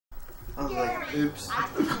Oops. I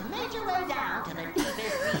see you made your way down to the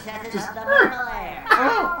deepest recesses of the Mermalair.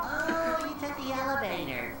 Oh, you took the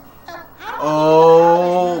elevator.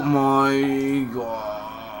 Oh my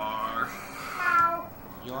gosh.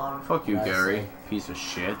 Fuck you, Gary. Piece of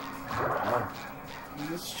shit.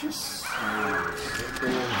 It's just...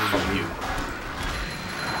 Fuck you.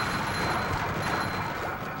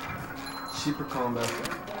 Super combo.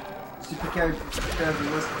 Super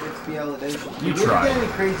califragilistic. You Did try. you get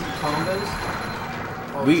any crazy combos?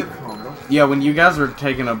 Oh, We- it's a combo. Yeah, when you guys were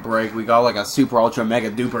taking a break, we got like a super ultra mega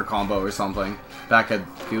duper combo or something back at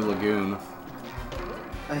Goo Lagoon.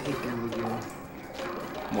 I hate Goo Lagoon.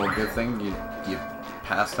 Well, good thing you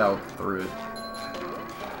passed out through it.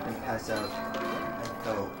 And pass out.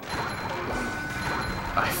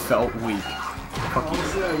 I felt weak. Fuck you.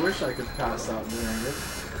 Honestly, I wish I could pass out during it.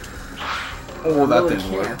 Oh, I that really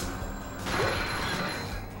didn't work. can't.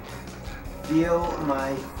 Feel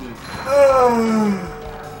my feet.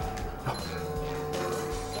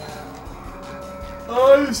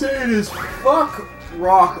 All I'm saying is, fuck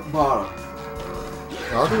rock bottom.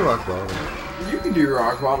 I'll do rock bottom. You can do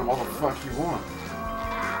rock bottom all the fuck you want.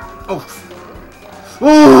 Oh.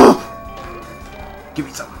 Oh. Give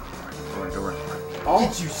me some. Alright, alright. I'll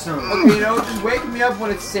Get you some. Okay, you know, just wake me up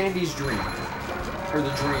when it's Sandy's dream. Or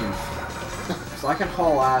the dreams. So I can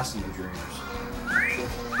haul ass in the dreams.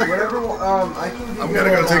 Whatever, I can do. I'm gonna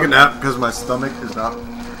go take a nap because my stomach is not.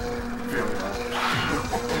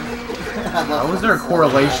 How is there a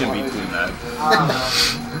correlation between that? I don't know.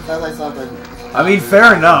 Sounds like something. I mean,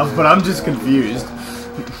 fair enough, but I'm just confused.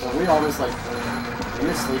 So we always like, you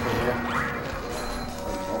just sleep in here.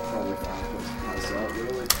 I'll probably find myself,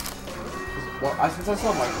 really. Well, since I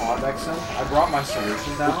still have my convex in, I brought my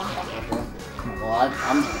solution down. Well, I'm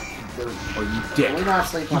Oh, you dick. we not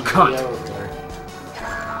sleep on You cunt. video or...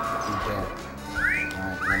 You can't.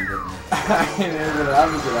 Alright, I'm getting it. I mean,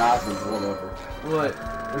 I'm just happens, whatever. What?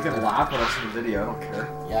 We can laugh at us in the video, I don't care.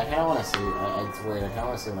 Yeah, I kinda wanna see. It's weird, I kinda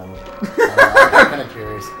wanna see what I'm kinda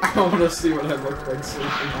curious. I want to see what I look like sleeping.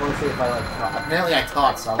 I wanna see if I like talk. Apparently I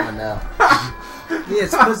talk, so I wanna know. Yeah,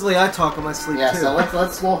 supposedly I talk in my sleep Yeah, too. so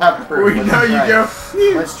we'll have proof. We Let's know you try go.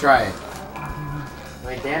 it. Let's try it. I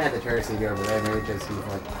mean, Dan had the courtesy to go over there, maybe just he's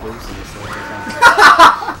like loose in his sleep or something.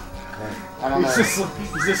 I don't know. He's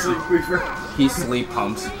just sleep weaver. He sleep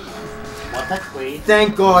pumps. What the tweet?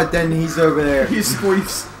 Thank God, then he's over there. He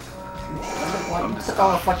squeaks. You took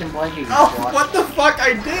all the fucking blanket, you Oh, squat. what the fuck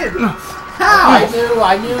I did?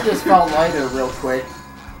 I knew this felt lighter real quick.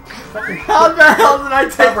 Fucking How the hell did I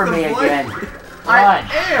take cover the me again. blanket? God. I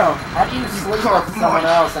am. How do you sleep with someone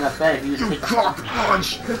else in a bed if you just take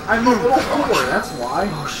punch! I'm a little whore, that's why.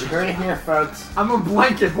 You heard it here, folks. I'm a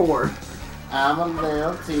blanket whore. I'm a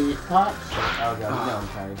little teapot. Oh god, you know I'm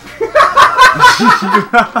tired.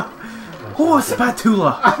 Oh, a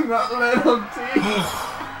spatula. I'm a little tea.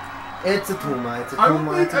 It's a tumor, it's a I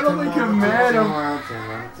tumor, don't think a man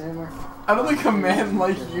Tumor. I don't think a man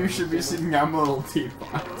like you should be sitting I'm a little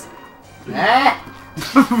teapot. Ah!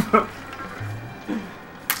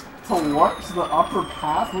 To what? To the upper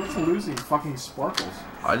path? What's losing fucking sparkles?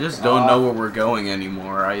 I just don't know where we're going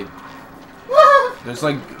anymore. There's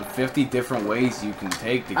like 50 different ways you can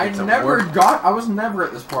take to get to work. I was never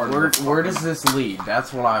at this part of the Where does this lead?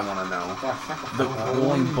 That's what I want to know. The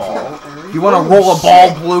rolling ball. area. You want to roll a ball,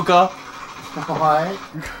 Bluka? What?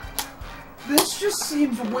 This just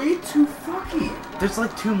seems way too fucky. There's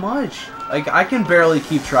like too much. Like I can barely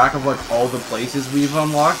keep track of like all the places we've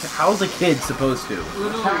unlocked. How's a kid supposed to?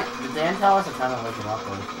 Did Dan tell us to kind of look it up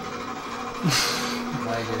though? No,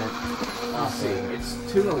 I didn't. Oh, See, it's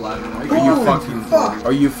 2:11. Are you fucking?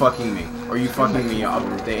 Are you fucking me? Are you fucking me up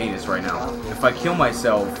the anus right now? If I kill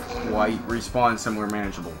myself, will I respawn somewhere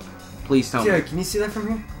manageable? Please tell me. Jared, can you see that from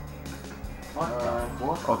here?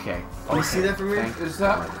 Okay. Can you see that from here? Is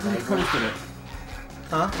that who posted it?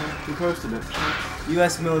 Huh? Who posted it?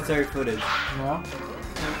 U.S. military footage. No.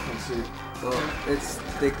 Let's see. Well,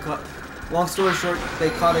 they caught. Long story short, they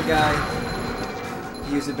caught a guy.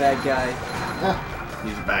 He was a bad guy.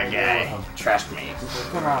 He's a bad guy. Trust me.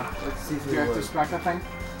 Come on. Let's see if Do it you have to works. spec that thing?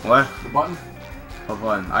 What? The button? What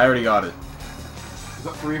button? I already got it. Is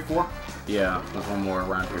that 3 or 4? Yeah, there's one more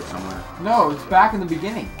around here somewhere. No, it's back in the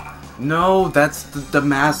beginning. No, that's the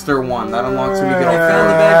master one. That unlocks when you They get all found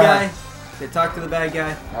the four. bad guy. They talked to the bad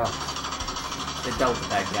guy. Oh. They dealt with the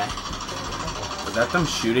bad guy. Is that them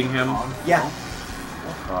shooting him? On Yeah.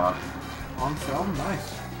 Fuck. On film?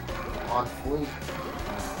 Nice. On fleek.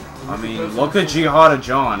 I mean, look at Jihad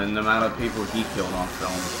John and the amount of people he killed on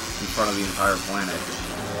film in front of the entire planet.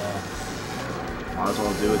 Yeah. Might as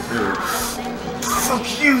well do it too. Fuck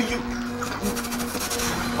you, you.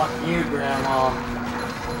 Fuck you, Grandma.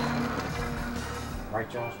 Right,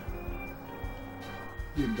 Josh?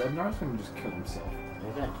 Dude, Bednar's gonna just kill himself.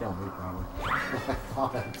 He's gonna kill me,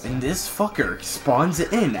 probably. And this fucker spawns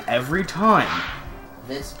in every time.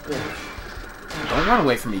 This bitch. Don't run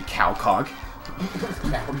away from me, cowcock. I'm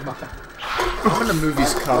gonna move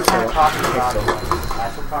these cups What kind of cock out. is that?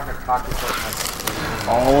 That's what kind of cock is that?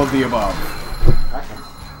 All of the above.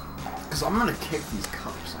 Because I'm gonna kick these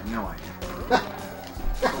cups. I know I am.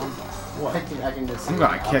 What? I can just I'm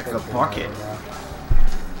gonna kick the bucket.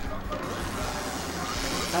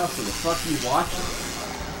 House, the fuck you watching?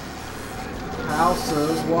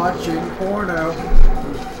 House's watching porno.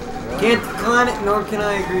 Can't decline it, nor can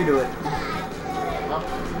I agree to it.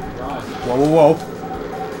 Whoa, whoa, whoa.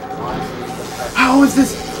 How is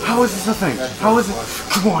this a thing? How is it?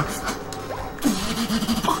 Come on.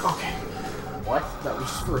 Okay. What? That was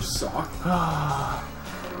just for a sock. Ah.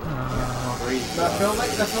 That felt like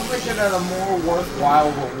it had a more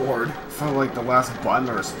worthwhile reward. Felt like the last button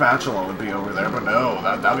or a spatula would be over there, but no,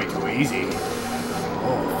 that'd be too easy.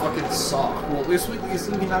 Oh, fucking sock. Well, at least we can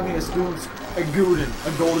have a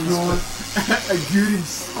golden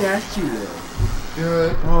statue there.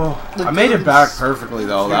 Good. Oh, I made it back perfectly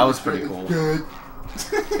though. That was pretty cool. Good.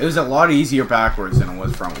 It was a lot easier backwards than it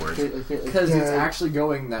was frontwards. Because it's actually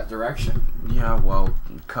going that direction. Yeah, well,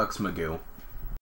 cucks Magoo.